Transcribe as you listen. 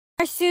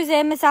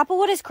Susan, Miss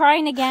Applewood is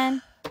crying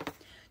again.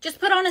 Just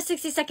put on a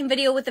 60-second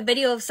video with a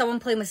video of someone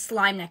playing with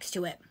slime next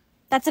to it.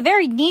 That's a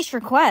very niche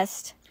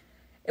request.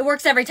 It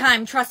works every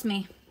time, trust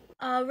me.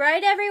 All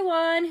right,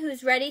 everyone,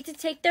 who's ready to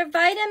take their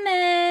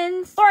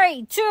vitamins?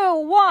 3,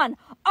 2, 1.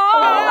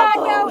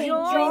 Oh,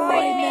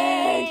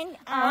 enjoyment.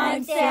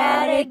 I'm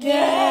sad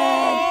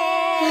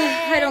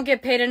again. I don't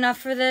get paid enough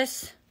for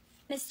this.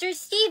 Mr.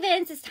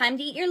 Stevens, it's time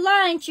to eat your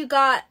lunch. You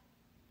got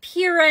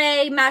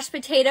puree mashed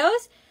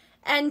potatoes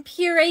and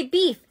puree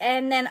beef,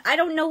 and then I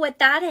don't know what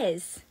that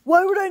is.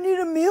 Why would I need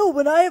a meal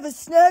when I have a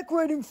snack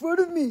right in front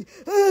of me?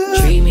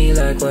 Treat me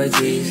like white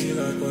teeth,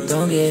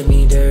 don't get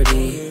me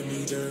dirty.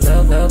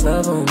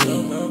 Love on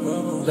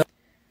me.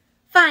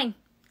 Fine,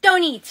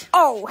 don't eat.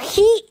 Oh,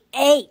 he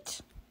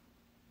ate.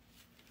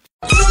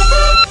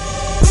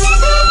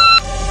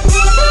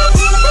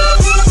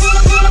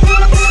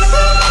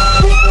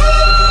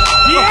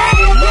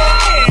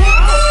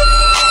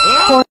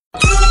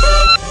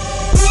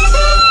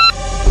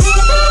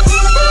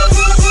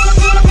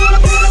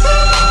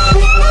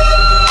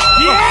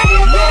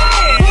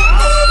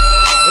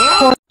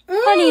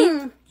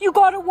 Honey, you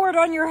got a word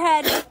on your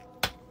head.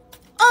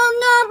 Oh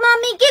no,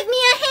 Mommy, give me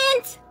a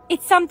hint.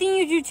 It's something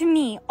you do to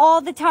me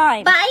all the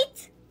time.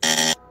 Bite?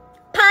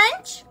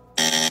 Punch?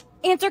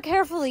 Answer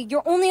carefully.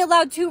 You're only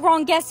allowed 2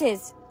 wrong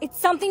guesses. It's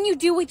something you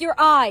do with your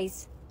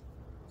eyes.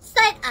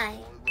 Side eye.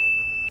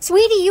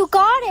 Sweetie, you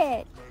got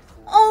it.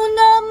 Oh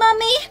no,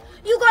 Mommy,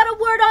 you got a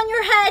word on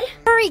your head.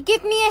 Hurry,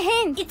 give me a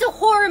hint. It's a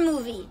horror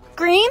movie.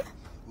 Scream?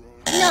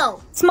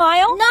 No.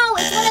 Smile? No,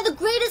 it's one of the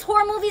greatest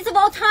horror movies of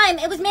all time.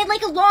 It was made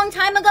like a long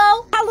time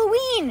ago.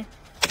 Halloween.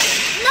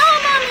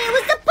 No, Mommy, it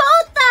was the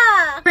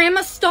Potha!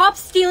 Grandma, stop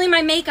stealing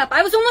my makeup.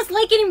 I was almost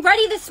late getting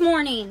ready this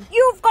morning.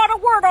 You've got a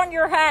word on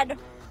your head.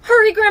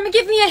 Hurry, Grandma,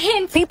 give me a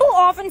hint. People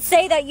often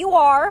say that you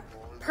are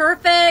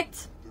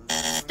Perfect.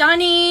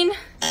 Stunning.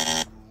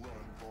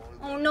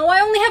 Oh no,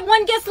 I only have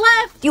 1 guess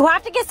left. You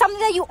have to get something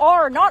that you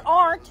are, not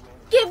aren't.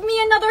 Give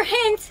me another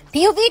hint.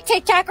 POV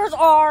tic-tackers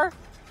are.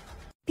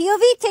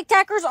 POV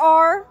tic-tackers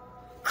are.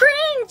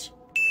 Cringe!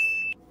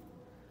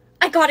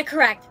 I got it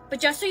correct. But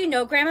just so you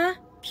know, Grandma,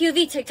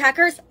 POV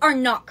tic-tackers are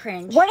not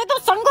cringe. Where did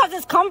those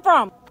sunglasses come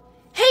from?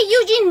 Hey,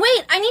 Eugene,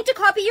 wait. I need to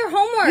copy your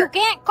homework. You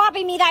can't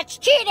copy me. That's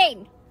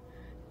cheating.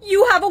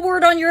 You have a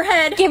word on your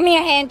head. Give me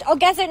a hint. I'll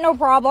guess it, no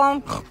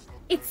problem.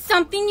 It's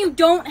something you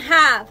don't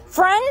have.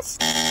 Friends?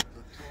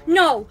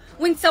 No.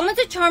 When someone's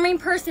a charming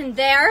person,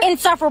 they're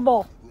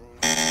Insufferable.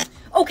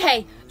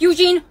 Okay,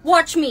 Eugene,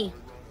 watch me.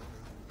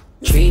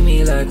 Treat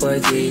me like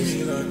white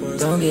teeth,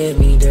 don't get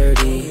me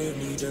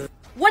dirty.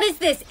 What is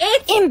this?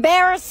 It's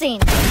Embarrassing.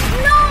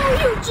 No,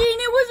 Eugene,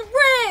 it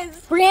was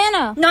Riz.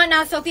 Brianna. Not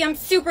now, Sophie. I'm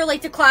super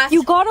late to class.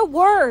 You got a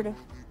word.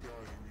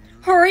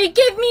 Hurry,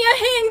 give me a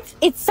hint.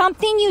 It's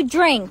something you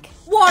drink.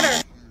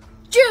 Water.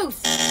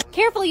 Juice.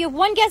 Careful, you have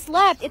 1 guess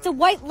left. It's a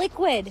white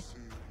liquid.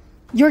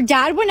 Your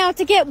dad went out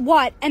to get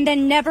what and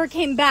then never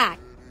came back?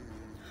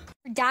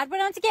 Your dad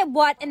went out to get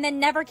what and then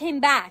never came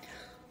back?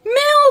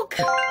 Milk.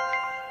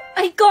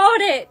 I got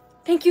it.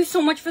 Thank you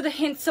so much for the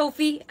hint,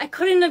 Sophie. I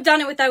couldn't have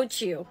done it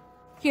without you.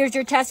 Here's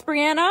your test,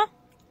 Brianna.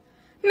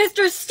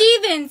 Mr.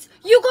 Stevens,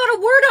 you got a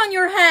word on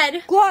your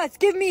head. Class,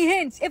 give me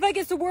hints. If I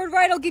guess the word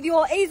right, I'll give you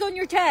all A's on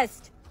your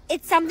test.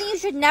 It's something you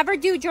should never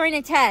do during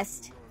a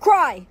test.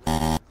 Cry.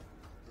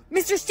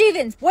 Mr.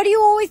 Stevens, what do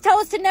you always tell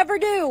us to never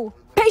do?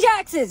 Pay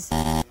taxes.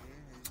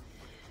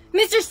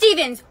 Mr.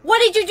 Stevens, what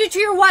did you do to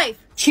your wife?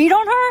 Cheat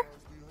on her?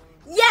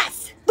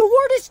 Yes. The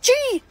word is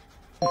cheat.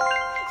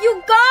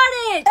 You got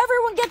it.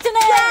 Everyone gets an A.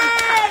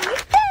 Yay.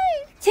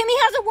 Hey. Timmy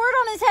has a word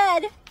on his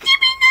head.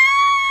 Timmy, no.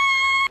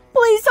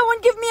 Please, someone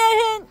give me a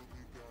hint.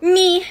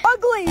 Me.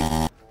 Ugly.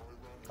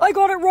 I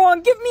got it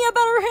wrong. Give me a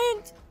better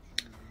hint.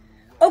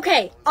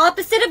 Okay,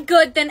 opposite of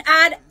good, then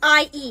add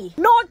IE.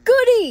 Not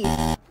goody.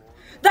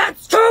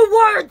 That's 2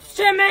 words,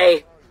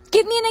 Timmy.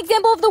 Give me an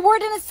example of the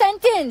word in a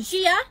sentence.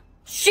 Shia?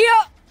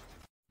 Shia.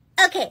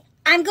 Okay,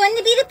 I'm going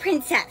to be the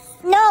princess.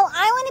 No,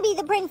 I want to be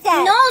the princess.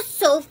 No,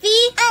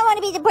 Sophie. I want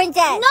to be the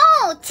princess.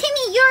 No,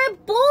 Timmy, you're a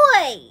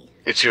boy.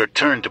 It's your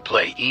turn to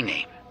play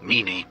eeny,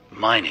 meeny,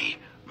 miny,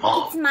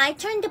 mo. It's my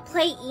turn to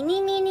play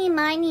eeny, meeny,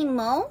 miny,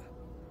 mo?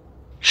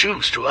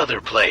 Choose to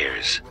other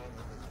players.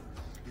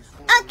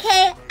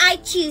 Okay, I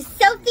choose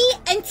Sophie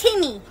and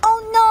Timmy.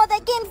 Oh no,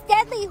 that game's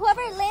deadly.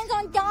 Whoever it lands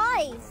on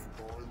dies.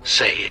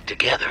 Say it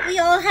together. We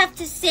all have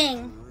to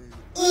sing.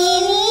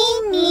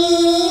 Eeny,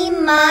 meeny,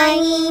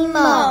 miny,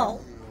 mo.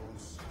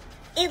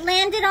 It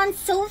landed on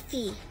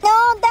Sophie.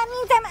 No, that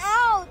means I'm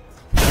out.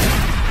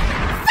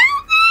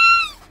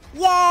 Sophie!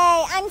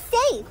 Yay, I'm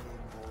safe.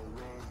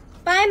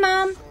 Bye,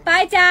 Mom.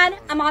 Bye, Dad.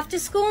 I'm off to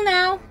school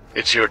now.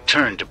 It's your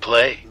turn to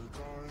play.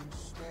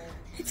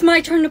 It's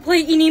my turn to play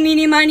eeny,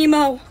 meeny, miny,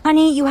 mo.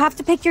 Honey, you have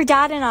to pick your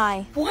dad and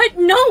I. What?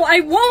 No, I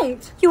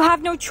won't. You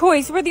have no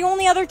choice. We're the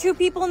only other 2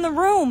 people in the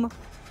room.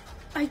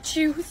 I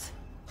choose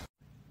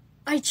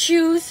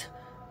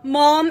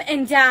Mom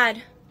and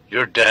Dad.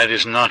 Your dad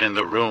is not in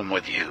the room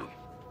with you.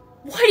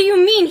 What do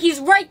you mean? He's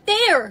right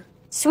there.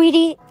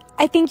 Sweetie,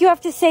 I think you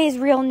have to say his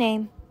real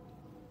name.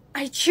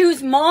 I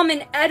choose Mom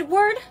and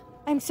Edward?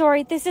 I'm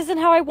sorry, this isn't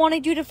how I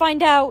wanted you to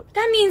find out.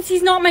 That means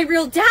he's not my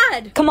real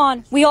dad. Come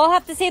on, we all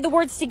have to say the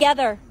words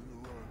together.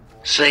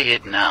 Say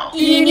it now.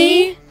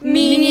 Eeny,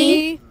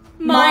 meeny,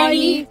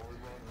 miny,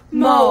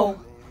 mo.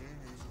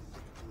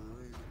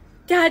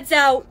 Dad's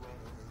out.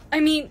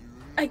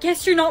 I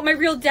guess you're not my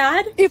real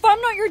dad? If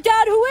I'm not your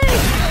dad, who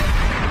is?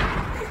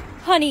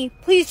 Honey,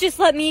 please just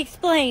let me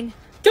explain.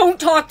 Don't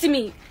talk to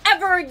me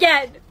ever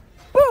again.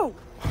 Boo!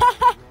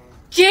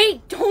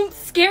 Jay, don't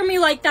scare me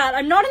like that.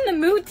 I'm not in the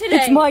mood today.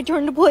 It's my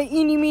turn to play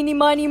Eeny, Meeny,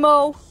 Miny,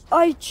 Mo.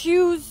 I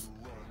choose,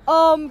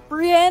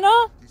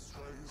 Brianna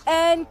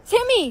and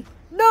Timmy.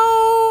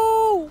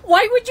 No!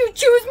 Why would you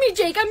choose me,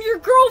 Jake? I'm your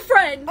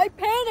girlfriend. I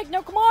panicked.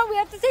 Now come on, we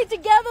have to say it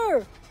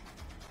together.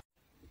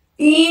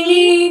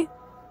 Eeny,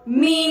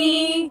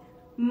 meeny,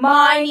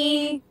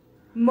 miny,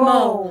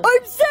 mo.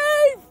 I'm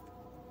safe!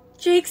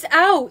 Jake's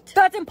out.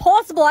 That's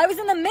impossible. I was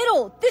in the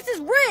middle. This is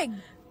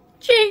rigged.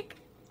 Jake,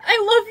 I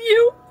love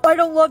you. I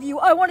don't love you.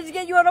 I wanted to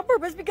get you out on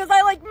purpose because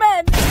I like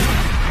men.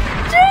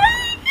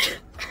 Jake!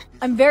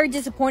 I'm very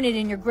disappointed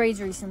in your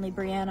grades recently,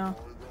 Brianna.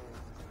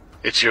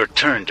 It's your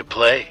turn to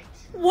play.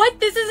 What?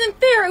 This isn't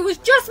fair. It was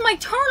just my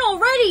turn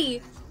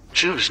already.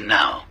 Choose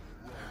now.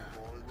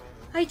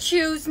 I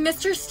choose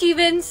Mr.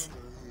 Stevens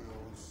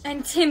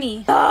and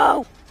Timmy.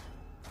 Oh!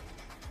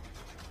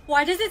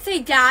 Why does it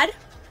say Dad?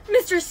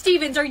 Mr.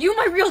 Stevens, are you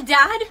my real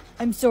dad?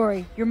 I'm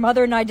sorry. Your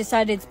mother and I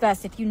decided it's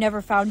best if you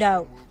never found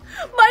out.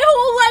 My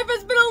whole life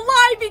has been a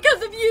lie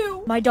because of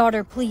you. My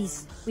daughter,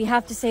 please. We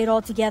have to say it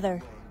all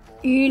together.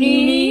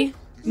 Eeny,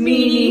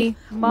 meeny,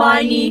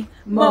 miny,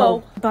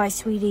 mo. Bye,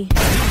 sweetie.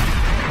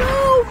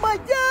 No, my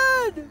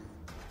dad!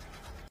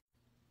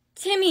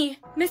 Timmy,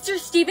 Mr.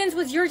 Stevens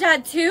was your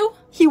dad too?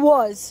 He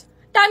was.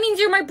 That means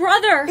you're my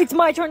brother. It's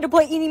my turn to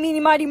play Eeny, Meeny,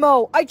 Miny,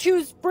 Mo. I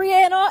choose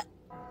Brianna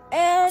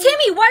and...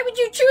 Timmy, why would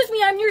you choose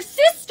me? I'm your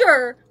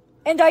sister.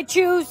 And I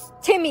choose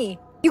Timmy.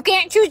 You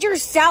can't choose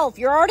yourself.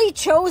 You're already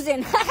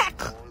chosen.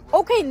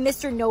 Okay,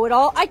 Mr.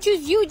 Know-It-All. I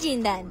choose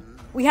Eugene then.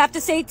 We have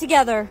to say it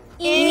together.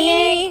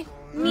 Eeny,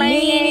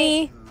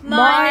 meeny,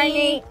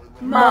 miny,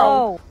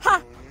 mo.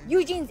 Ha!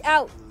 Eugene's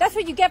out. That's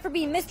what you get for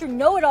being Mr.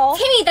 Know-It-All.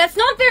 Timmy, that's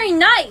not very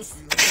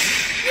nice.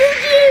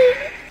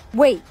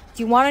 Wait,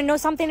 do you want to know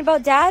something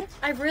about Dad?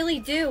 I really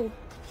do.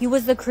 He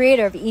was the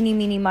creator of Eeny,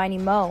 Meeny, Miny,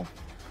 Mo.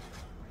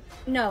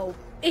 No.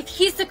 If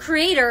he's the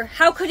creator,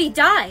 how could he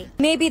die?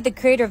 Maybe the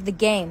creator of the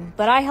game,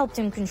 but I helped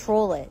him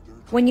control it.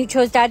 When you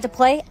chose Dad to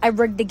play, I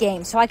rigged the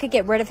game so I could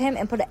get rid of him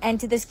and put an end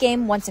to this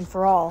game once and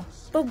for all.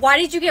 But why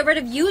did you get rid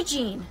of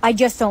Eugene? I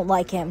just don't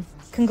like him.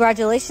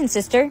 Congratulations,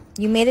 sister.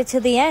 You made it to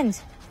the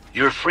end.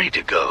 You're free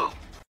to go.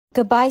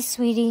 Goodbye,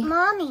 sweetie.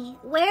 Mommy,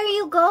 where are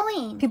you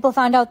going? People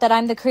found out that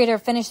I'm the creator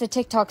of Finish the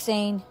TikTok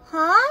saying,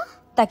 Huh?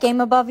 that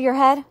game above your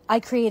head, I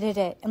created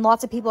it, and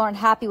lots of people aren't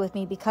happy with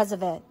me because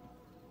of it.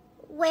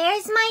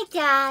 Where's my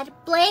dad?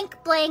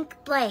 Blank, blank,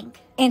 blank.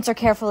 Answer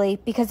carefully,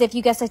 because if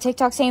you guess a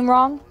TikTok saying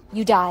wrong,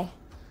 you die.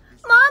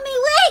 Mommy,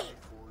 wait!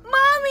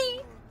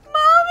 Mommy!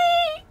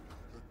 Mommy!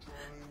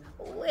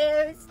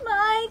 Where's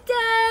my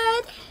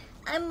dad?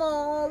 I'm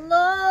all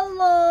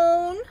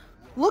alone.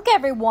 Look,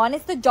 everyone,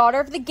 it's the daughter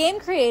of the game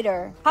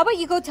creator. How about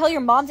you go tell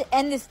your mom to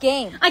end this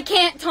game? I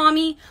can't,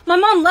 Tommy. My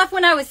mom left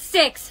when I was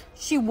 6.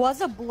 She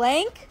was a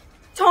blank?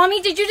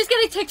 Tommy, did you just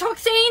get a TikTok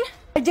saying?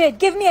 I did.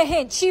 Give me a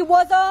hint. She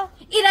was a...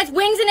 It has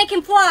wings and it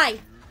can fly.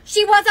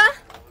 She was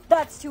a...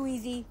 That's too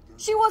easy.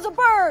 She was a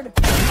bird.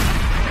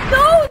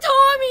 No,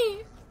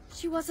 Tommy!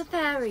 She was a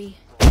fairy.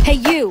 Hey,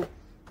 you.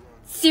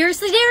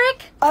 Seriously,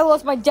 Derek? I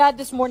lost my dad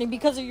this morning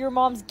because of your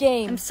mom's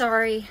game. I'm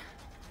sorry.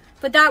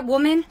 But that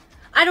woman,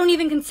 I don't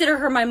even consider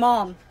her my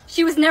mom.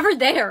 She was never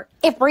there.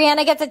 If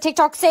Brianna gets a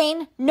TikTok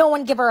saying, no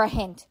one give her a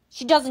hint.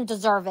 She doesn't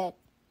deserve it.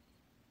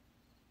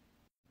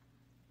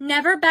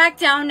 Never back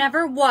down,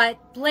 never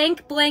what?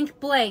 Blank,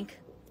 blank, blank.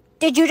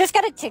 Did you just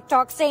get a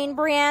TikTok saying,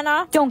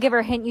 Brianna? Don't give her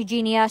a hint,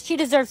 Eugenia. She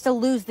deserves to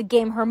lose the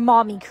game her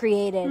mommy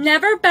created.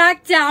 Never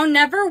back down,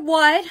 never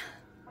what?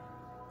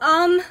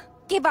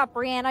 Give up,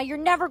 Brianna. You're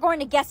never going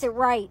to guess it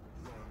right.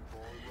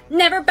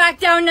 Never back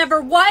down,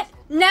 never what?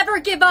 Never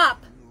give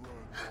up.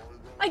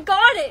 I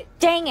got it.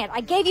 Dang it. I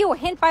gave you a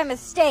hint by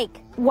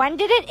mistake. When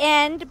did it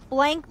end?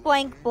 Blank,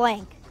 blank,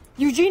 blank.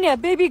 Eugenia,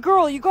 baby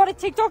girl, you got a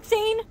TikTok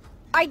saying?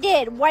 I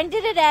did. When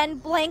did it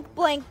end? Blank,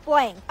 blank,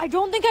 blank. I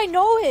don't think I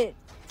know it.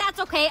 That's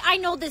okay. I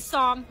know this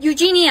song.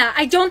 Eugenia,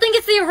 I don't think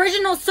it's the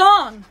original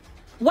song.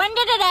 When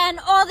did it end?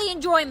 All the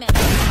enjoyment.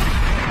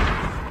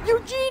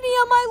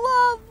 Eugenia, my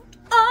love.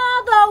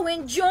 Although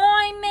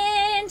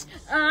enjoyment,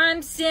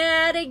 I'm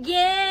sad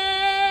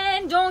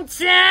again. Don't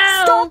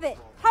tell. Stop it.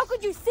 How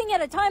could you sing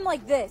at a time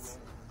like this?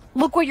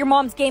 Look what your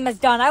mom's game has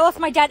done. I lost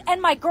my dad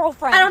and my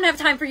girlfriend. I don't have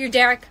time for you,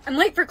 Derek. I'm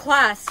late for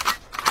class.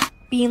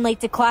 Being late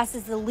to class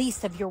is the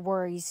least of your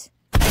worries.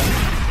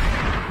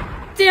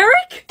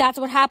 Derek? That's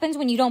what happens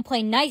when you don't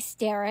play nice,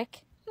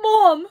 Derek.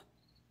 Mom.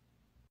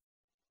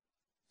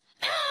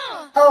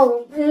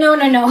 Oh, no.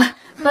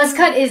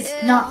 Buzzcut is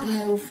not the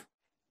move.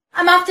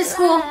 I'm off to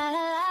school.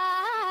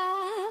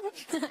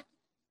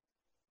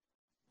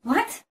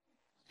 What?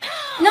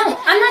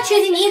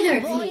 choosing either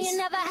of these.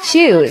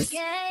 Choose.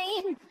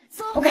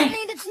 Okay,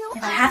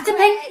 if I have to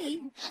pick,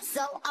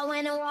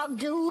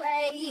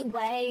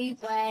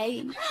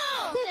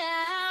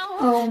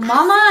 oh,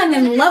 Mama, I'm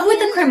in love with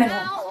the criminal.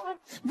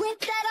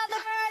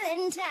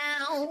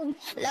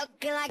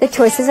 The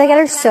choices I get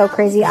are so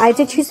crazy. I have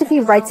to choose if he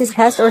writes his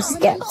test or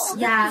skips.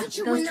 Yeah,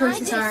 those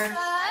choices are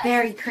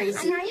very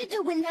crazy. What?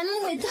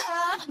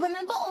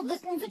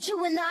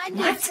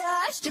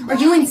 Are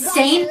you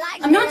insane?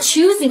 I'm not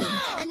choosing.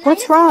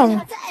 What's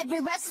wrong?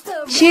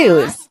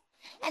 Choose.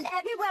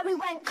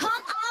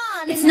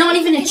 It's not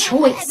even a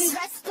choice.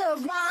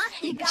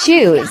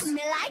 Choose.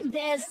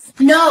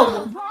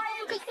 No.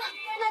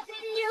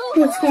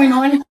 What's going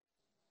on?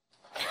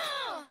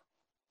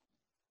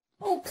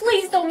 Oh,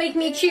 please don't make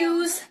me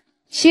choose.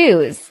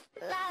 Choose.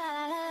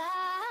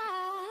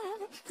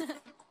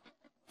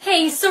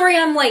 Hey, sorry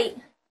I'm late.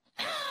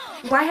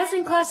 Why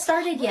hasn't class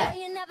started yet?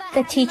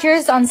 The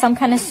teacher's on some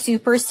kind of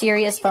super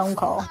serious phone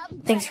call.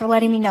 Thanks for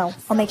letting me know.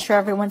 I'll make sure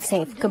everyone's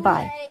safe.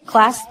 Goodbye.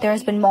 Class, there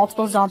has been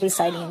multiple zombie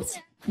sightings.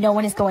 No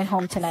one is going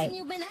home tonight.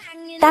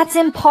 That's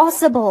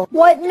impossible.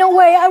 What? No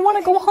way. I want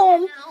to go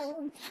home.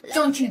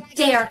 Don't you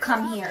dare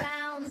come here.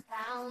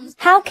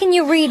 How can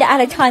you read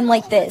at a time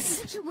like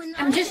this?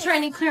 I'm just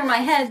trying to clear my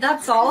head,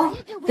 that's all.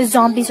 The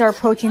zombies are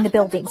approaching the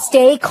building.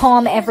 Stay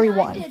calm,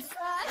 everyone.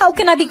 How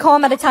can I be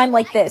calm at a time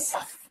like this?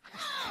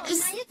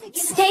 Just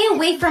stay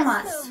away from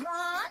us.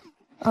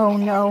 Oh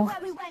no.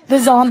 The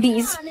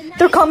zombies.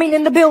 They're coming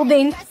in the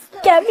building.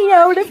 Get me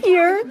out of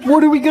here.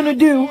 What are we gonna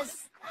do?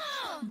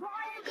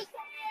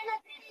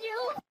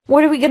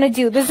 What are we gonna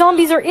do? The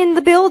zombies are in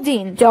the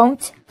building.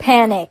 Don't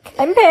panic.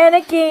 I'm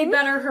panicking. You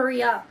better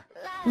hurry up.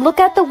 Look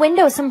out the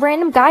window. Some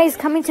random guy is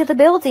coming to the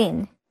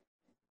building.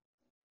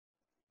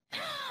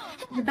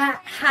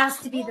 That has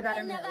to be the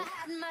better move.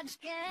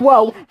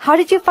 Whoa, how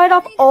did you fight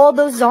off all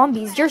those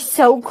zombies? You're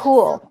so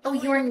cool. Oh,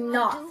 you're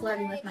not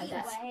flirting with my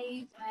desk.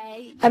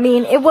 I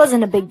mean, it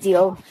wasn't a big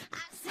deal.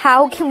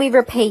 How can we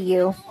repay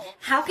you?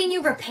 How can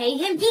you repay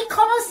him? He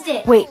caused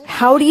it. Wait,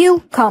 how do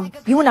you? Come,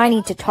 you and I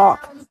need to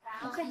talk.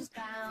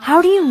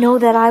 How do you know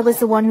that I was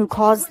the one who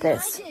caused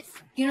this?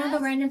 You know the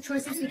random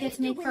choices we get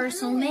to make for our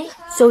soulmate?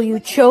 So you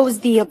chose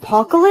the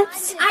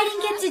apocalypse? I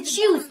didn't get to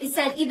choose. It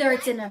said either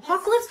it's an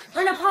apocalypse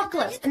or an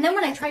apocalypse. And then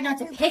when I tried not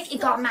to pick, it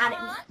got mad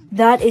at me.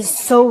 That is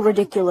so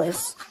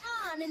ridiculous.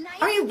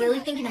 Are you really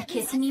thinking of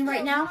kissing me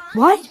right now?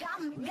 What?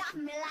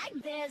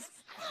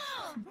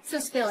 So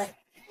spill it.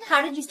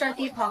 How did you start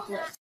the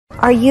apocalypse?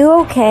 Are you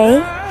okay?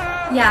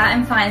 Yeah,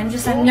 I'm fine.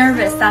 I'm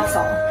nervous, that's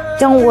all.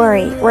 Don't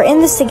worry, we're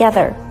in this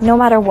together, no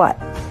matter what.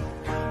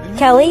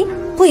 Kelly,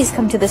 please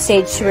come to the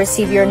stage to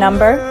receive your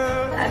number.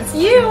 That's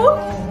you.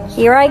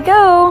 Here I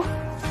go.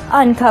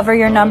 Uncover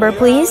your number,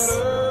 please.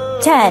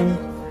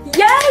 10.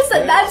 Yes,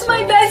 that's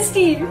my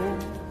bestie.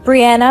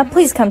 Brianna,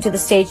 please come to the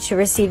stage to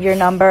receive your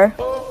number.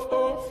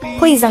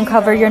 Please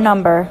uncover your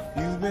number.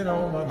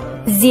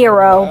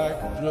 0.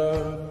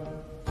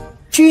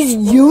 She's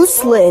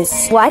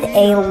useless. What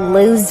a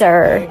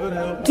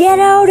loser. Get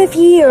out of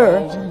here.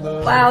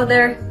 Wow,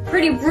 they're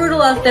pretty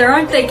brutal out there,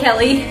 aren't they,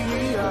 Kelly?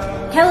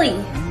 Kelly.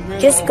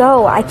 Just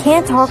go. I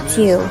can't talk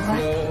to you.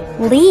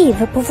 Leave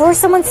before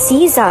someone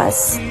sees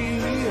us.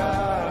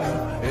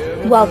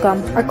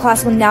 Welcome. Our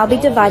class will now be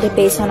divided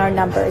based on our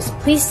numbers.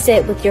 Please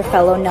sit with your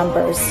fellow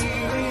numbers.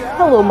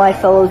 Hello, my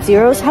fellow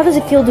zeros. How does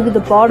it feel to be the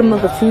bottom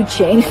of the food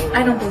chain?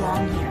 I don't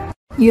belong here.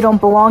 You don't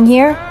belong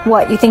here?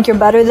 What, you think you're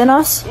better than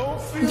us?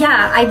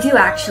 Yeah, I do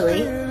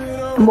actually.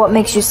 And what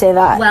makes you say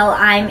that? Well,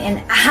 I'm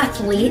an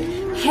athlete,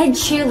 head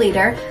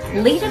cheerleader,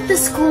 lead of the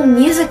school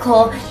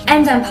musical,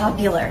 and I'm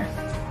popular.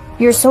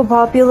 You're so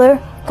popular?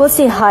 Go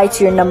say hi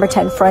to your number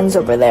 10 friends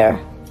over there.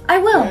 I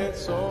will.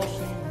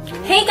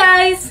 Hey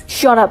guys!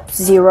 Shut up,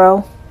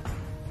 Zero.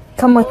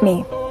 Come with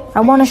me.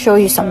 I want to show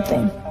you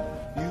something.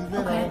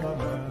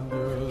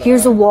 Okay.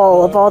 Here's a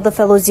wall of all the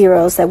fellow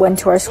Zeros that went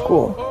to our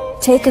school.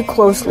 Take a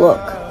close look.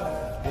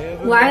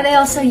 Why are they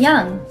all so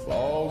young?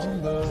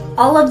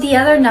 All of the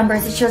other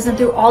numbers, it shows them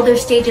through all their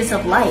stages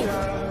of life.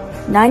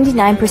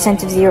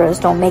 99% of Zeros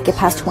don't make it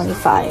past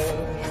 25.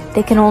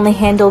 They can only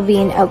handle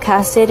being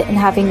outcasted and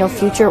having no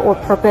future or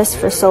purpose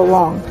for so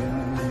long.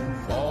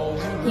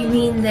 You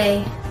mean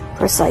they...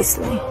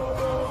 Precisely.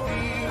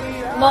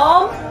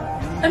 Mom,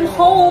 I'm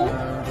home.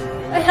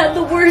 I had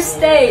the worst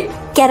day.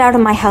 Get out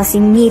of my house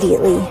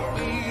immediately.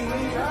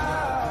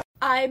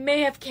 I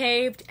may have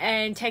caved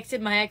and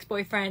texted my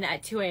ex-boyfriend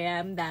at 2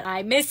 a.m. that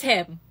I miss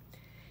him.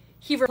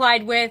 He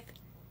replied with,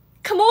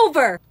 "Come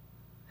over."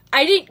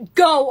 I didn't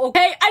go,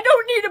 okay? I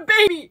don't need a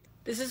baby.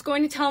 This is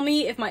going to tell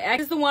me if my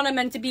ex is the one I'm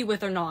meant to be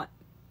with or not.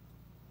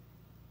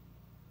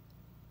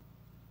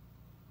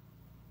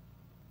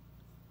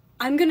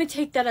 I'm gonna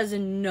take that as a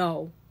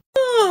no.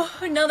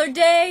 Another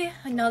day,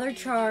 another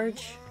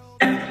charge.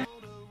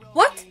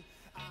 What?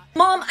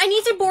 Mom, I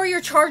need to borrow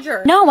your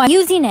charger. No, I'm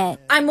using it.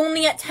 I'm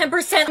only at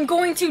 10%. I'm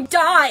going to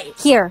die.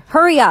 Here,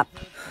 hurry up.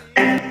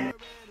 It's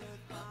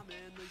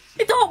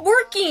not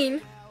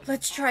working.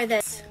 Let's try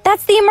this.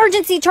 That's the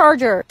emergency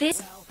charger.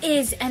 This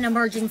is an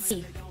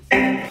emergency.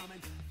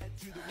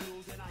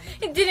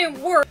 It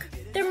didn't work.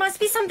 There must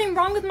be something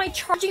wrong with my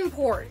charging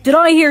port. Did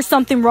I hear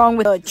something wrong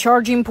with a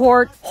charging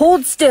port?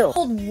 Hold still.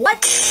 Hold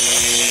what?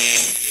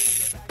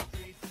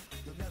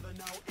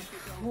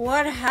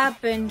 What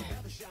happened?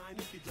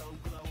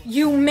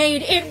 You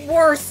made it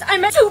worse.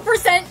 I'm at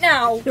 2%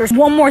 now. There's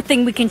one more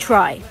thing we can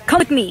try. Come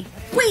with me.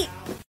 Wait.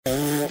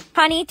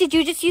 Honey, did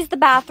you just use the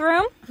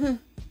bathroom?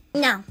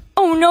 No.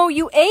 Oh no,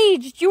 you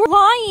aged. You were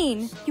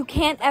lying. You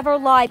can't ever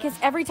lie because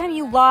every time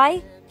you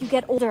lie, you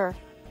get older.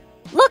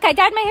 Look, I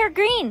dyed my hair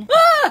green.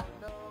 Ah!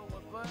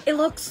 It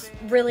looks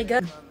really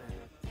good.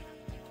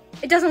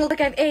 It doesn't look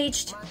like I've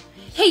aged.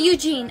 Hey,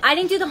 Eugene, I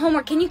didn't do the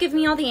homework. Can you give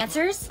me all the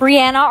answers?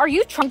 Brianna, are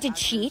you trying to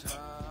cheat?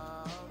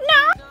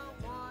 No.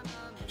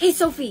 Hey,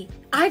 Sophie,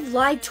 I've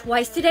lied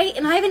twice today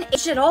and I haven't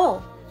aged at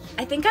all.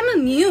 I think I'm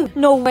immune.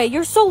 No way,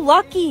 you're so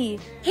lucky.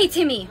 Hey,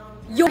 Timmy,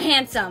 you're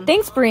handsome.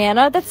 Thanks,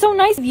 Brianna. That's so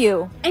nice of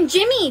you. And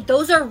Jimmy,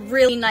 those are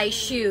really nice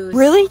shoes.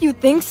 Really? You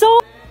think so?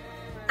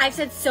 I've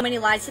said so many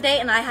lies today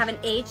and I haven't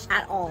aged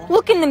at all.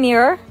 Look in the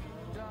mirror.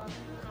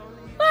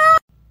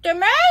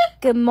 Timmy?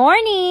 Good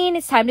morning.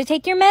 It's time to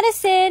take your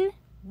medicine.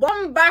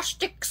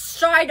 Bombastic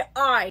side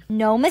eye.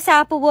 No, Miss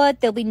Applewood.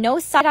 There'll be no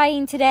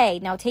side-eyeing today.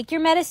 Now take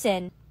your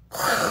medicine.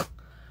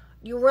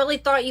 You really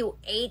thought you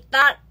ate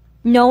that?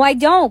 No, I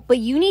don't. But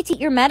you need to eat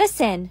your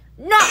medicine.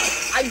 No,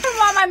 I don't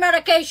want my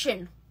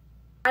medication.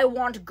 I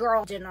want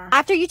girl dinner.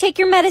 After you take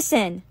your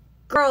medicine.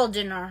 Girl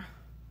dinner.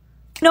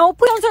 No,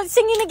 please don't start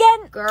singing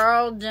again.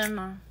 Girl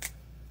dinner.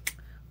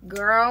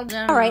 Girl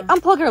dinner. All right,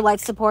 unplug her life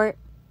support.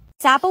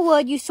 Miss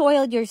Applewood, you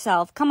soiled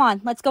yourself. Come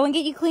on, let's go and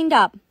get you cleaned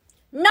up.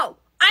 No,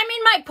 I'm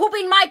in my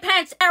pooping my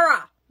pants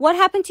era. What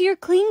happened to your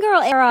clean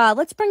girl era?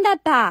 Let's bring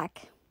that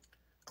back.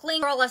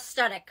 Clean girl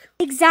aesthetic.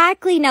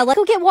 Exactly. Now let's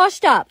go get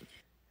washed up.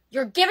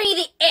 You're giving me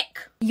the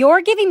ick.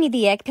 You're giving me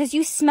the ick because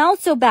you smell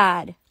so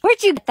bad.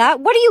 Where'd you get that?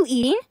 What are you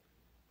eating?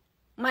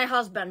 My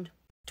husband.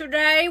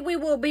 Today we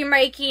will be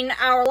making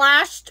our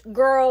last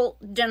girl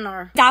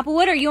dinner.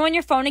 Applewood, are you on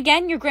your phone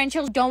again? Your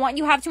grandchildren don't want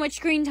you to have too much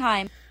screen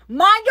time.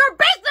 Mind your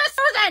business,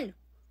 Susan!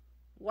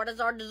 What is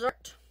our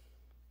dessert?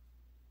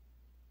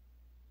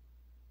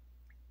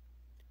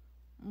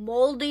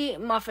 Moldy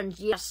muffins.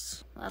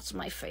 Yes, that's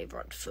my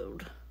favorite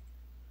food.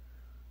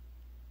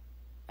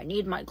 I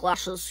need my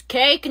glasses.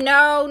 Cake?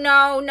 No,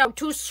 no, no.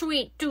 Too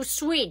sweet, too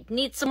sweet.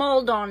 Need some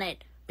mold on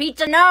it.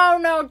 Pizza? No,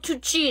 no. Too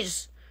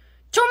cheese.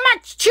 Too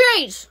much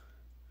cheese!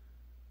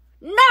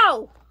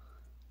 No!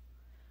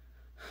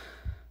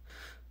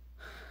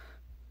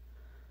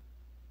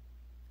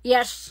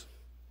 Yes.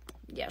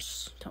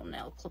 Yes,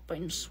 toenail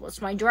clippings. What's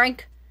my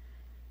drink?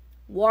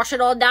 Wash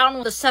it all down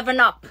with a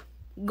 7-Up.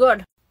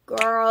 Good.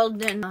 Girl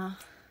dinner.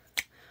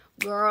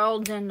 Girl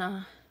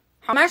dinner.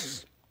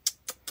 Hummus?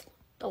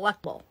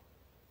 Delectable.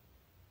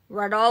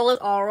 Red olive,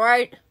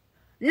 alright.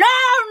 No,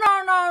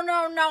 no, no,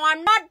 no, no,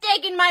 I'm not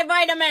taking my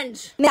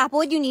vitamins. Miss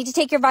Applewood, you need to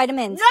take your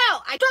vitamins. No,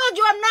 I told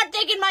you I'm not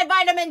taking my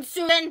vitamins,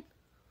 Susan.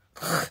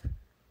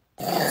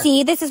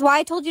 See, this is why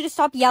I told you to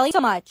stop yelling so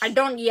much. I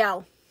don't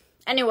yell.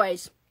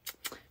 Anyways,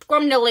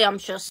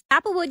 grumdilliumptious.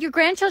 Applewood, your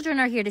grandchildren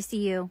are here to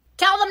see you.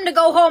 Tell them to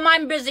go home,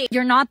 I'm busy.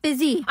 You're not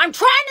busy. I'm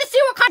trying to see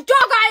what kind of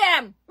dog I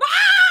am.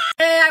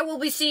 Today I will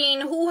be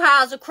seeing who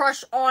has a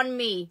crush on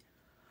me.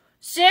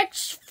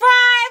 6'5".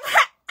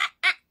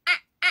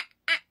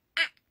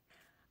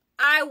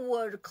 I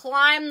would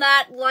climb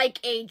that like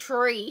a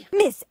tree.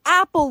 Miss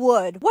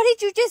Applewood, what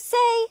did you just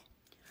say?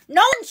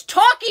 No one's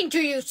talking to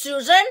you,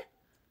 Susan.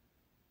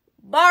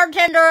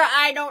 Bartender,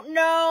 I don't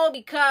know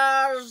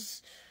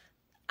because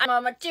I'm a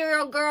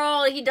material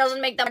girl. He doesn't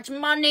make that much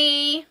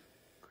money.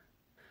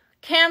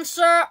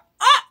 Cancer.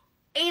 Oh,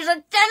 he's a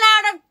 10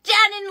 out of 10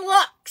 in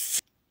looks.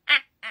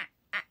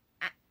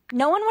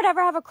 No one would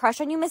ever have a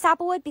crush on you, Miss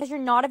Applewood, because you're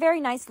not a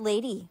very nice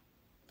lady.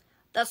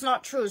 That's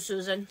not true,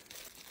 Susan.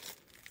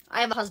 I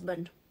have a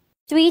husband.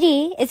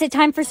 Sweetie, is it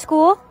time for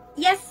school?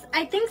 Yes,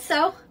 I think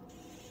so.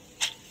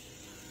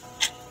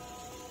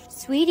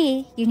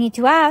 Sweetie, you need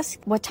to ask,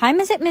 what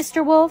time is it,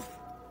 Mr. Wolf?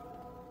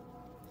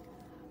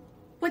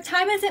 What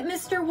time is it,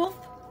 Mr. Wolf?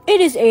 It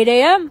is 8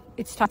 a.m.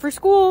 It's time for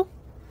school.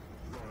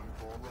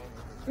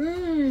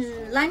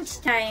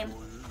 Lunchtime.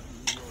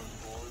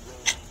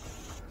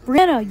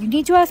 Brianna, you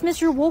need to ask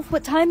Mr. Wolf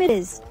what time it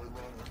is.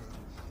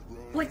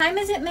 What time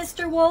is it,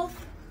 Mr. Wolf?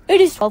 It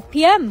is 12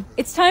 p.m.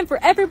 It's time for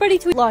everybody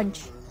to eat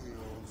lunch.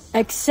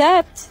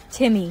 Except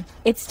Timmy.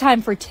 It's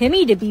time for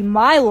Timmy to be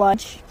my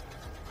lunch.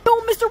 No,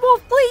 Mr.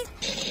 Wolf, please!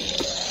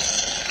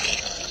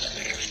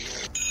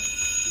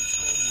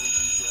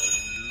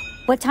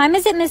 What time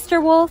is it,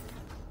 Mr. Wolf?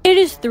 It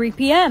is 3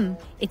 p.m.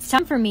 It's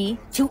time for me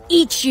to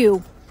eat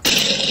you.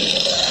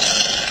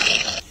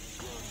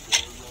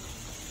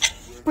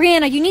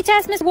 Brianna, you need to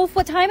ask Mr. Wolf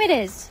what time it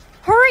is.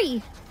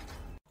 Hurry!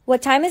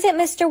 What time is it,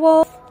 Mr.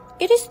 Wolf?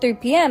 It is 3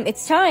 p.m.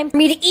 It's time for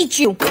me to eat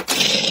you.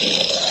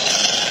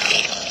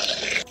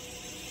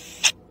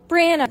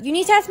 Brianna, you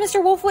need to ask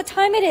Mr. Wolf what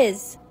time it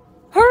is.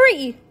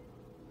 Hurry!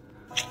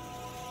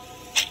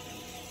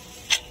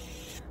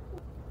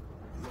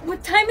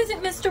 What time is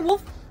it, Mr.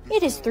 Wolf?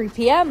 It is 3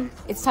 p.m.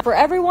 It's time for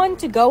everyone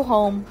to go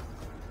home.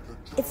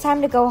 It's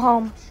time to go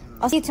home.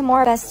 I'll see you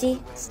tomorrow,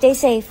 bestie. Stay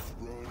safe.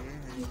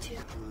 You too.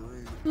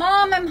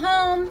 Mom, I'm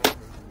home.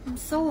 I'm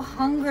so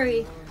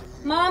hungry.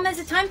 Mom, is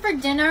it time for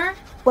dinner?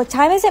 What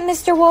time is it,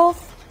 Mr.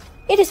 Wolf?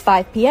 It is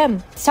 5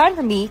 p.m. It's time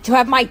for me to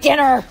have my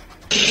dinner.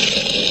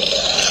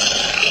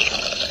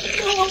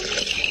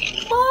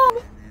 Mom!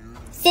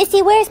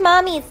 Sissy, where's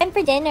mommy? It's time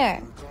for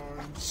dinner.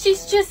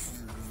 She's just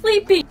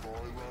sleeping.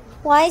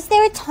 Why is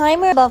there a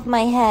timer above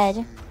my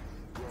head?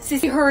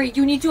 Sissy, hurry.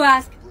 You need to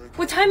ask.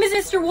 What time is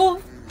Mr.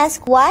 Wolf?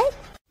 Ask what?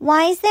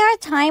 Why is there a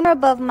timer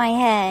above my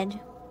head?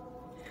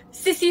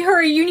 Sissy,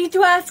 hurry. You need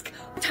to ask.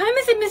 What time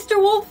is it, Mr.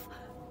 Wolf?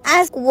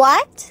 Ask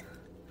what?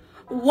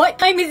 What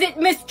time is it,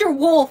 Mr.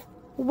 Wolf?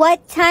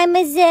 What time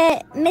is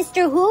it,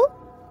 Mr. Who?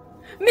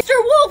 Mr.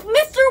 Wolf!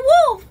 Mr.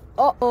 Wolf!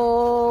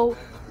 Uh-oh.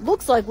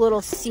 Looks like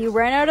little Sissy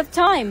ran out of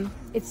time.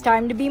 It's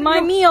time to be my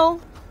meal.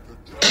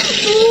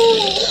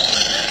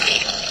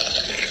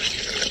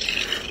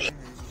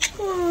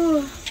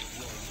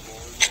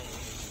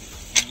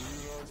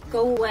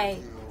 Go away.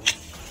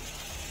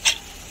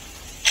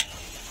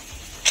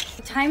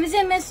 What time is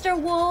it, Mr.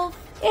 Wolf?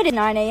 It is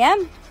 9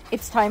 a.m.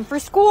 It's time for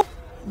school.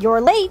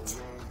 You're late.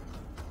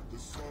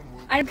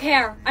 I don't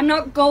care. I'm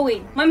not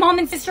going. My mom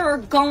and sister are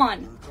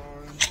gone.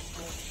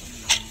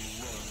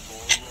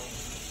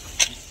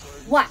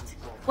 What?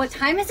 What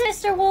time is it,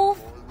 Mr.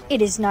 Wolf?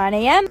 It is 9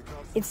 a.m.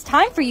 It's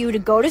time for you to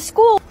go to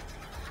school.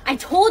 I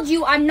told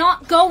you I'm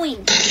not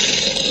going.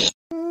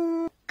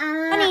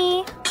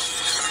 Honey.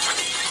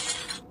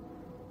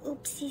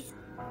 Oopsies.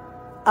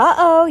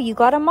 Uh-oh, you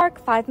got a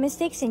mark. 5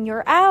 mistakes and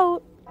you're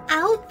out.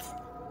 Out?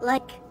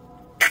 Like...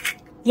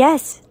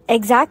 Yes,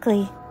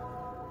 exactly.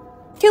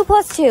 2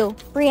 plus 2.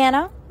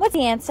 Brianna, what's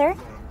the answer?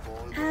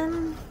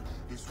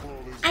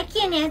 I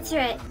can't answer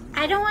it.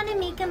 I don't want to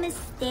make a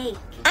mistake.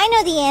 I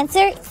know the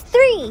answer. It's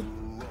 3.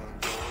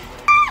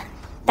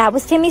 That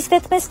was Timmy's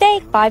 5th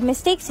mistake. 5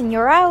 mistakes and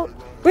you're out.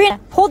 Brianna,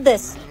 hold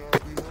this.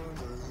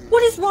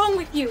 What is wrong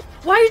with you?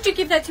 Why did you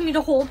give that to me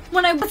to hold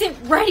when I wasn't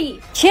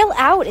ready? Chill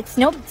out. It's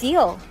no big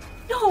deal.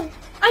 No,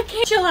 I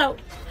can't chill out.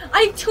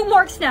 I have 2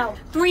 marks now.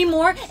 3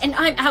 more and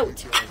I'm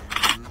out.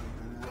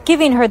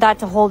 Giving her that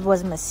to hold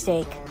was a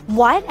mistake.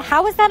 What?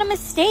 How is that a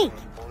mistake?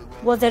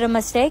 Was it a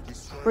mistake?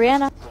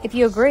 Brianna, if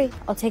you agree,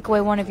 I'll take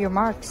away 1 of your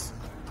marks.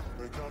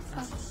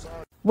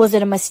 Was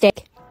it a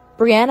mistake?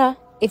 Brianna,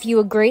 if you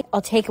agree,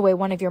 I'll take away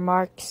 1 of your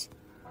marks.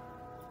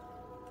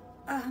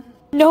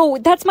 No,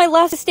 that's my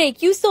last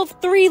mistake. You still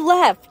have 3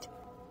 left.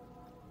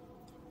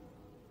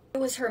 It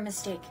was her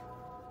mistake,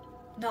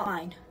 not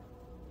mine.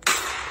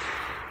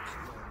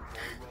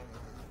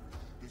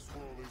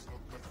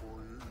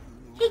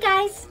 Hey,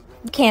 guys.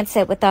 You can't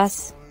sit with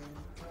us.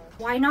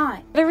 Why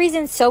not? The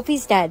reason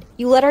Sophie's dead.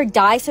 You let her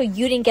die so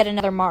you didn't get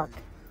another mark.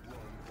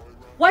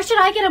 Why should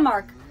I get a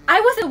mark? I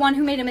wasn't the one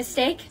who made a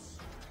mistake.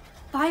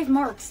 5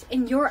 marks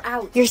and you're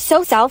out. You're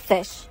so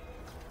selfish.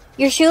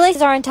 Your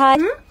shoelaces are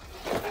untied.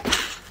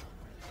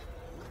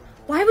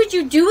 Why would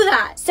you do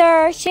that?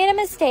 Sir, she made a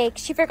mistake.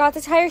 She forgot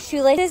to tie her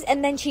shoelaces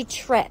and then she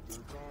tripped.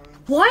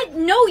 What?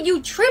 No,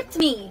 you tripped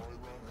me.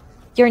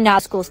 You're now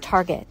school's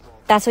target.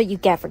 That's what you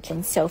get for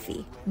killing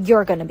Sophie.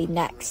 You're gonna be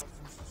next.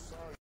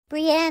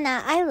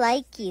 Brianna, I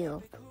like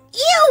you.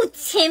 Ew,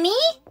 Timmy!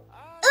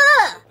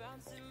 Ugh!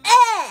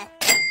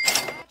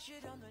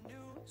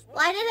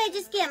 Why did I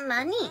just get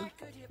money?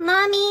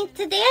 Mommy,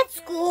 today at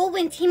school,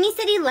 when Timmy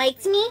said he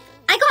liked me,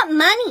 I got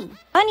money.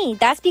 Money,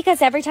 that's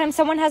because every time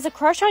someone has a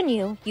crush on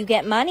you, you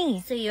get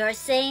money. So you're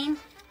saying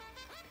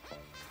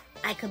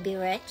I could be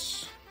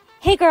rich?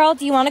 Hey girl,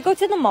 do you want to go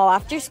to the mall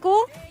after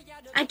school?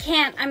 I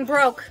can't. I'm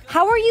broke.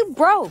 How are you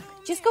broke?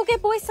 Just go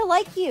get boys to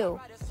like you.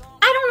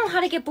 I don't know how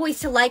to get boys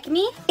to like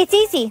me. It's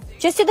easy.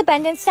 Just do the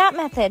bend and snap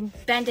method.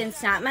 Bend and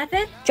snap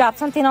method? Drop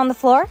something on the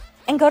floor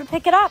and go to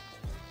pick it up.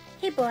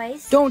 Hey,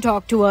 boys. Don't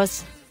talk to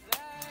us.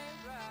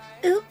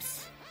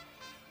 Oops.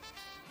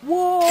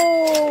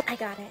 Whoa! I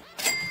got it.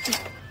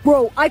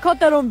 Bro, I caught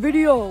that on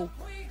video.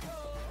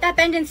 That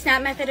bend and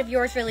snap method of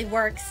yours really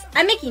works.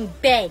 I'm making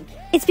bank.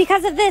 It's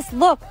because of this.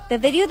 Look, the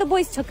video the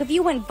boys took of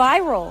you went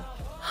viral.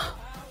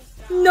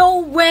 No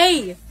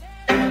way!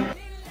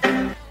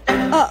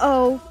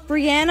 Uh-oh,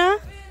 Brianna?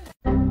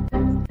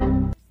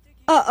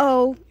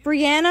 Uh-oh,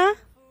 Brianna?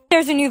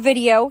 There's a new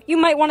video. You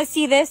might want to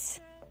see this.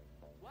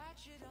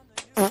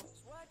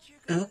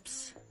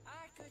 Oops.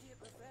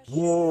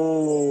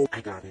 Whoa. I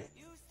got it.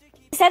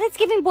 It said it's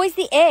giving boys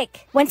the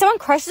ick. When someone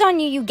crushes on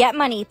you, you get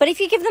money. But if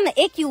you give them the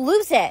ick, you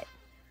lose it.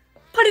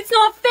 But it's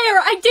not fair.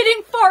 I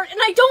didn't fart and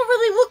I don't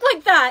really look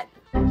like that.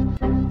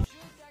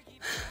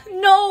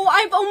 No,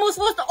 I've almost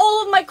lost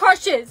all of my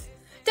crushes.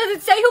 Does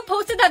it say who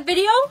posted that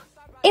video?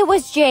 It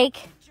was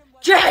Jake.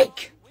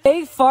 Jake!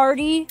 Hey,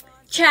 Farty.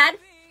 Chad,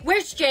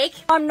 where's Jake?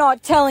 I'm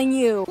not telling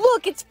you.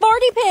 Look, it's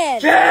Farty Pin.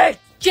 Jake!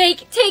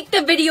 Jake, take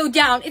the video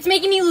down. It's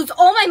making me lose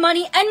all my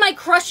money and my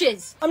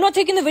crushes. I'm not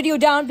taking the video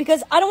down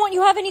because I don't want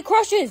you to have any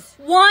crushes.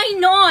 Why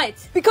not?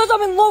 Because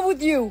I'm in love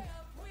with you.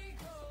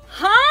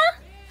 Huh?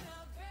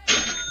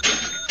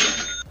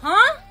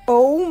 Huh?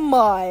 Oh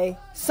my.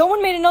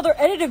 Someone made another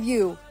edit of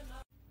you.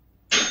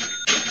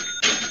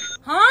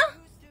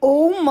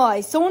 Oh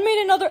my, someone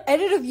made another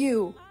edit of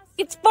you.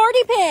 It's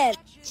Farty Pants.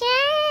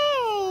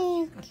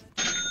 Jake.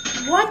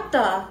 What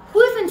the?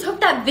 Who even took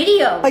that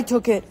video? I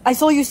took it. I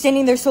saw you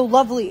standing there so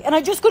lovely, and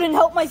I just couldn't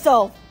help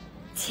myself.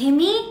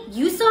 Timmy,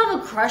 you still have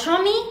a crush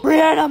on me?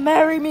 Brianna,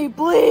 marry me,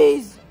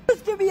 please.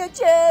 Just give me a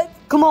chance.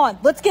 Come on,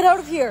 let's get out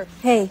of here.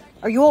 Hey,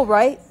 are you all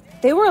right?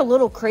 They were a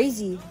little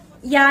crazy.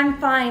 Yeah, I'm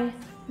fine.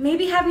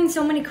 Maybe having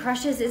so many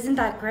crushes isn't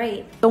that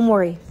great. Don't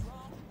worry.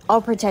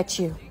 I'll protect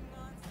you.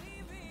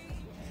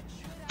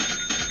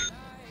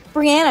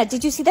 Brianna,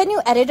 did you see that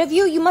new edit of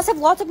you? You must have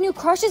lots of new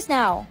crushes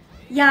now.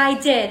 Yeah, I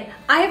did.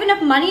 I have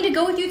enough money to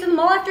go with you to the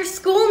mall after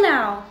school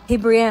now. Hey,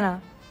 Brianna,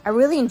 I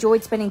really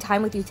enjoyed spending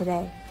time with you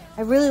today.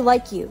 I really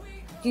like you.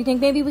 Do you think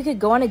maybe we could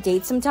go on a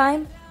date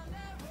sometime?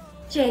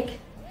 Jake,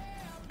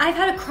 I've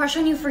had a crush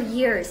on you for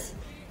years.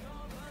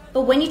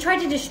 But when you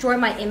tried to destroy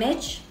my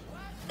image,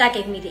 that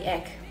gave me the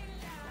ick.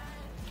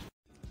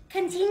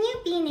 Continue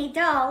being a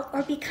doll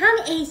or become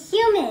a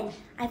human.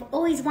 I've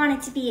always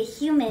wanted to be a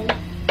human.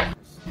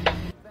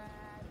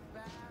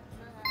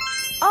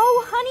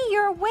 Oh, honey,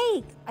 you're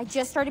awake. I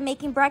just started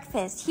making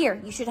breakfast. Here,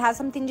 you should have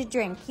something to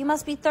drink. You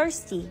must be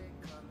thirsty.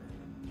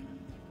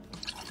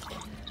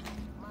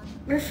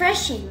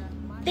 Refreshing.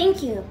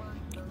 Thank you.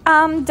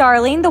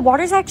 Darling, the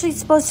water's actually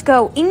supposed to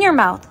go in your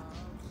mouth.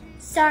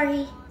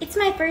 Sorry, it's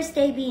my first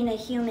day being a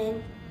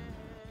human.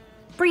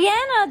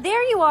 Brianna,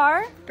 there you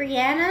are.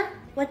 Brianna?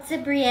 What's a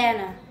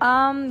Brianna?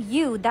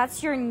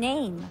 That's your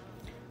name.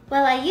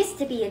 Well, I used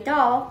to be a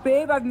doll.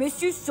 Babe, I've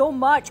missed you so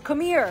much.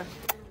 Come here.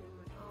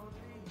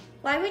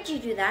 Why would you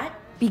do that?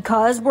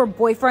 Because we're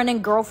boyfriend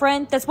and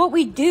girlfriend. That's what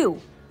we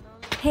do.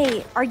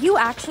 Hey, are you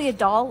actually a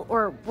doll,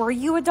 or were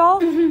you a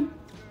doll?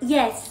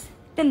 Yes.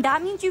 Then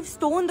that means you've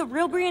stolen the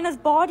real Brianna's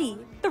body.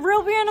 The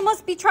real Brianna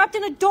must be trapped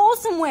in a doll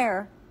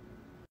somewhere.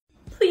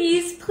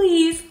 Please,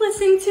 please,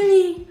 listen to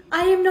me.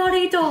 I am not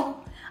a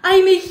doll. I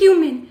am a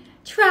human,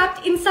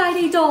 trapped inside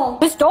a doll.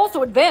 This doll's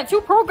so advanced. Who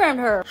programmed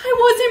her? I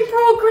wasn't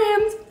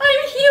programmed.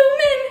 I'm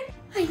human.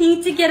 I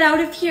need to get out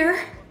of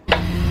here.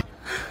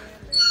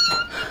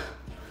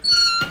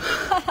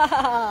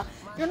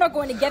 You're not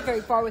going to get very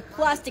far with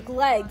plastic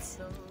legs.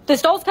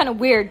 This doll's kind of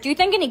weird. Do you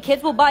think any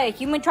kids will buy a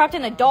human trapped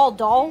in a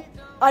doll?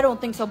 I don't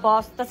think so,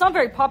 boss. That's not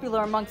very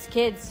popular amongst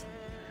kids.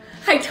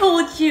 I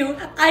told you,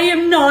 I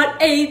am not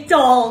a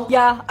doll.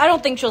 Yeah, I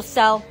don't think she'll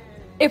sell.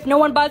 If no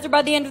one buys her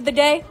by the end of the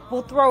day,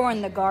 we'll throw her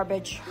in the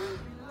garbage.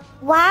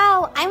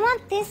 Wow, I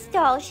want this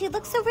doll. She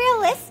looks so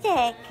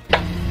realistic.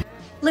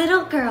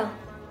 Little girl,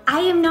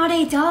 I am not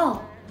a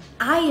doll.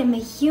 I am a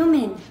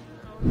human.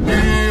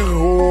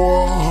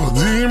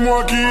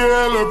 Dis-moi qui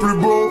est le plus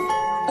beau,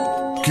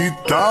 qui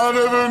t'a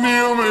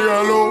devenir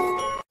mégalo.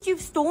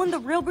 You've stolen the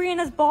real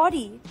Brianna's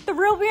body. The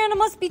real Brianna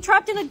must be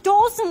trapped in a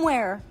doll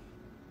somewhere.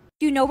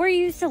 Do you know where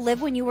you used to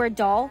live when you were a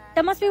doll?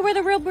 That must be where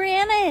the real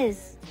Brianna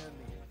is.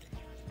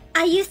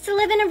 I used to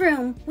live in a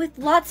room with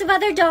lots of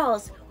other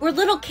dolls where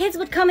little kids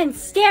would come and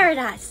stare at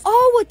us.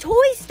 Oh, a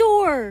toy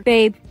store.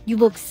 Babe, you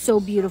look so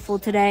beautiful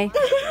today.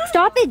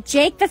 Stop it,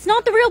 Jake. That's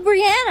not the real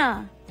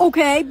Brianna.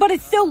 Okay, but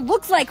it still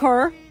looks like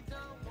her.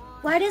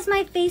 Why does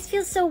my face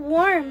feel so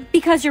warm?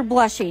 Because you're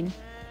blushing.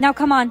 Now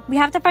come on, we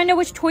have to find out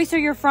which toy store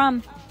you're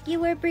from. You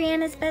were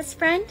Brianna's best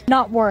friend?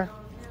 Not were.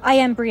 I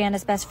am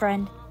Brianna's best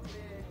friend.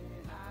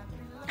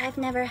 I've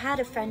never had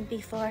a friend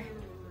before.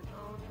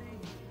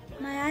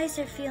 My eyes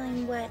are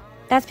feeling wet.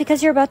 That's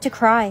because you're about to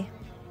cry.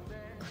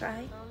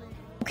 Cry?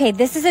 Okay,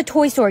 this is a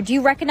toy store. Do you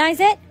recognize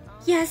it?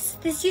 Yes,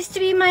 this used to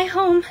be my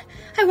home.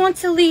 I want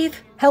to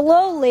leave.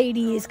 Hello,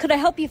 ladies. Could I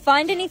help you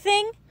find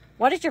anything?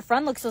 Why does your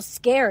friend look so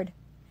scared?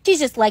 She's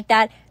just like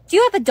that. Do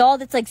you have a doll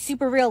that's like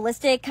super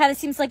realistic? Kind of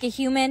seems like a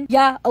human?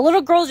 Yeah, a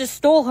little girl just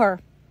stole her.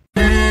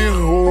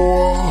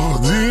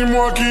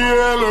 Dis-moi qui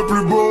est le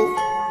plus beau,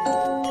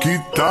 qui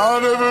t'a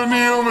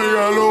devenir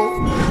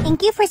mégalo.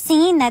 Thank you for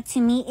saying that to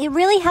me. It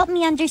really helped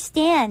me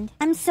understand.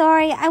 I'm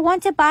sorry, I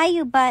want to buy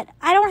you, but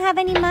I don't have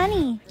any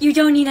money. You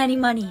don't need any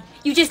money.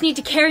 You just need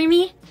to carry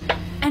me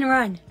and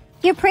run.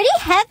 You're pretty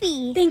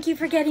heavy. Thank you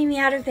for getting me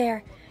out of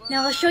there.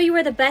 Now I'll show you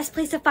where the best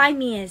place to find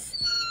me is.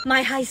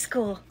 My high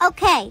school.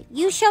 Okay,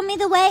 you show me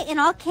the way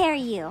and I'll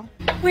carry you.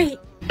 Wait,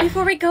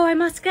 before we go, I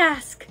must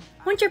ask.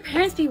 Won't your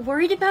parents be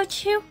worried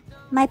about you?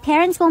 My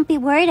parents won't be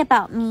worried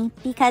about me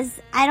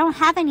because I don't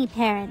have any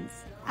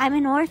parents. I'm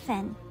an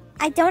orphan.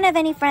 I don't have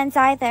any friends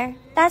either.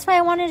 That's why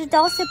I wanted a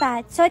doll so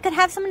bad, so I could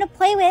have someone to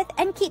play with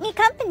and keep me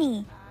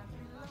company.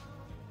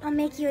 I'll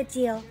make you a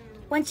deal.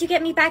 Once you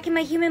get me back in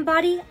my human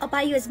body, I'll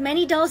buy you as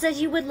many dolls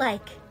as you would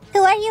like. Who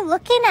are you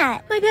looking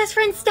at? My best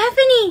friend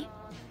Stephanie!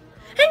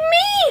 And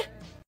me!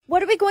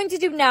 What are we going to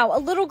do now? A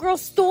little girl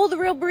stole the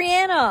real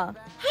Brianna.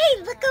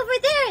 Hey, look over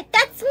there!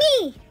 That's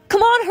me!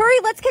 Come on, hurry,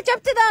 let's catch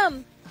up to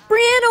them.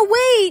 Brianna,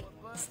 wait!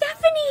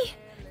 Stephanie!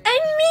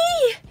 And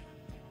me!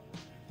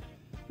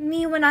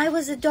 Me when I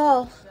was a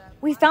doll.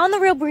 We found the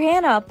real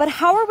Brianna, but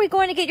how are we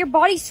going to get your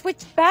body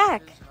switched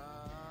back?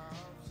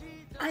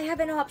 I have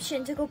an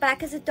option to go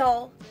back as a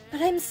doll,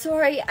 but I'm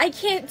sorry, I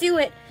can't do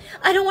it.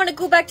 I don't want to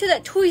go back to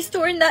that toy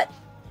store and that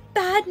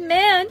bad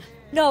man.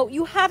 No,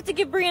 you have to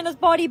give Brianna's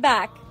body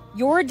back.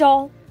 You're a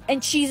doll,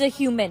 and she's a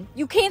human.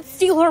 You can't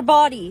steal her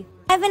body.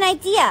 I have an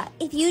idea.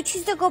 If you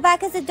choose to go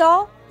back as a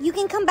doll, you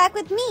can come back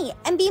with me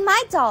and be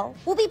my doll.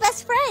 We'll be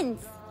best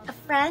friends. A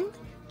friend?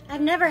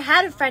 I've never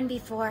had a friend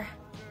before.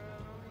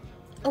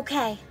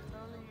 Okay,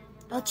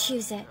 I'll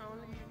choose it.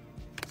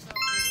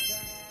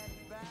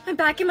 I'm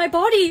back in my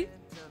body.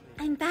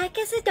 I'm back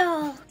as a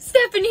doll.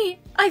 Stephanie,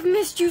 I've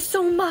missed you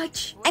so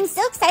much. I'm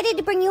so excited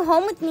to bring you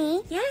home with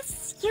me.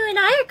 Yes, you and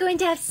I are going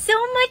to have so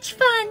much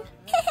fun.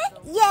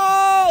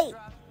 Yay!